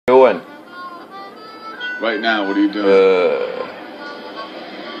Right now, what are you doing?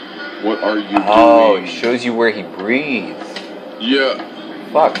 What are you doing? Oh, it shows you where he breathes. Yeah.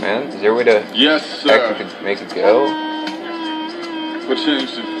 Fuck, man. Is there a way to Yes, sir. actually make it go? We're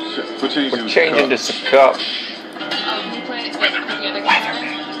changing this cup.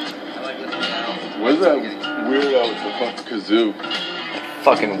 Where's that weirdo with the fucking kazoo?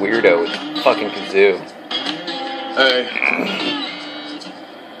 Fucking weirdo with the fucking kazoo. Hey.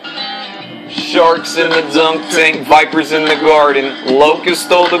 Sharks in the dunk tank, vipers in the garden. Locusts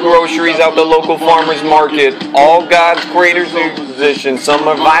stole the groceries out the local farmer's market. All God's creators in position. Some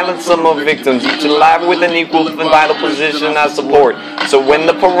are violent, some are victims. Each alive with an equal and vital position I support. So when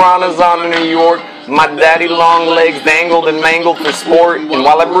the piranhas on in New York, my daddy long legs dangled and mangled for sport. And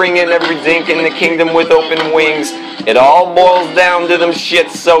while I bring in every dink in the kingdom with open wings, it all boils down to them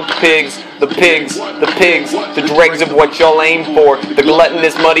shit-soaked pigs. The pigs, the dregs of what y'all aim for. The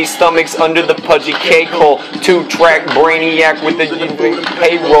gluttonous muddy stomachs under the pudgy cake hole. Two-track brainiac with the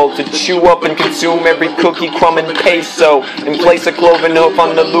payroll to chew up and consume every cookie, crumb, and peso. And place a cloven hoof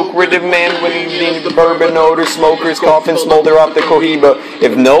on the lucrative man with the bourbon odor. Smokers cough and smolder off the cohiba.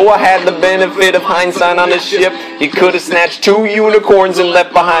 If Noah had the benefit of hindsight on his ship, he could have snatched 2 unicorns and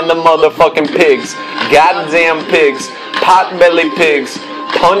left behind the motherfucking pigs. Goddamn pigs. Pot-belly pigs.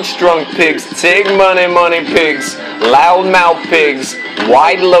 Punch-drunk pigs, tig money pigs, loud-mouth pigs,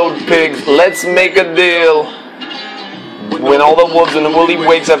 wide-load pigs, let's make a deal. When all the wolves and the woolly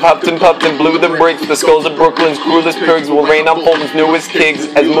wigs have huffed and puffed and blew the bricks, the skulls of Brooklyn's cruelest pigs will rain on Fulton's newest kids.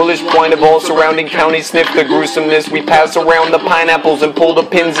 As Moolish point of all surrounding counties sniff the gruesomeness, we pass around the pineapples and pull the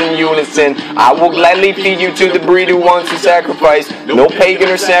pins in unison. I will gladly feed you to the breed who wants to sacrifice. No pagan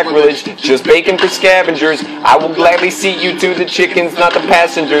or sacrilege, just bacon for scavengers. I will gladly seat you to the chickens, not the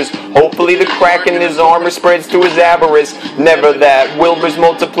passengers. Hopefully the crack in his armor spreads to his avarice. Never that. Wilbur's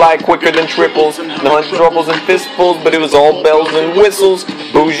multiply quicker than triples. The hunt troubles and fistfuls, but it was all bells and whistles.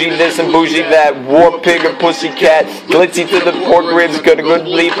 Bougie this and bougie that. War pig or pussycat. Glitzy to the pork ribs. Got a good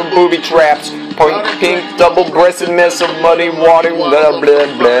lead for booby traps. Pink double-breasted mess of muddy water. Blah,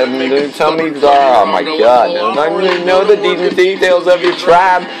 blah, blah. Tell me, oh my god. I don't really know the details of your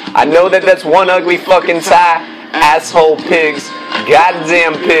tribe. I know that's one ugly fucking tie. Asshole pigs.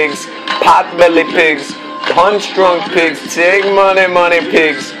 Goddamn pigs. Pot-belly pigs. Punch-drunk pigs. Tig money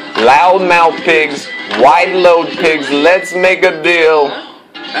pigs. Loud-mouth pigs. Wide-load pigs. Let's make a deal.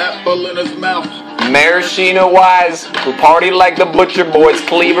 Apple in his mouth. Maraschino wise, who party like the Butcher Boys.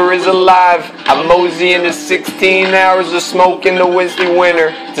 Cleaver is alive. I mosey into 16 hours of smoke in the Wednesday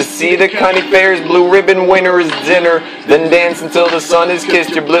winter to see the Cunny Fair's blue ribbon winter is dinner. Then dance until the sun is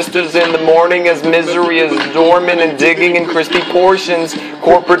kissed. Your blisters in the morning as misery is dormant and digging in crispy portions.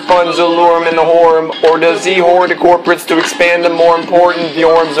 Corporate funds allure him and whore him, or does he whore the corporates to expand the more important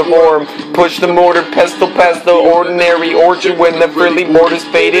norms of orm? Push the mortar pestle past the ordinary orchard when the frilly border's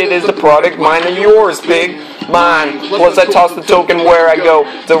faded. Is the product mine or yours, pig? Mine. Plus I toss the token where I go,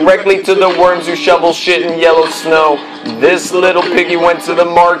 directly to the worms who shovel shit in yellow snow. This little piggy went to the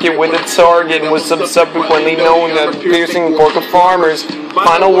market with a target and was subsequently known as piercing pork of farmers.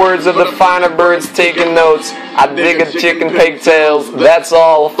 Final words of the finer birds taking notes. I dig a chicken pigtails, that's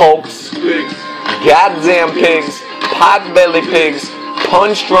all, folks. Goddamn pigs, pot-belly pigs,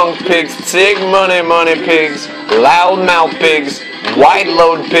 punch-drunk pigs, tig money pigs, loud-mouth pigs,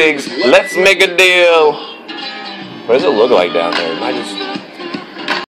 wide-load pigs. Let's make a deal. What does it look like down there? Am I just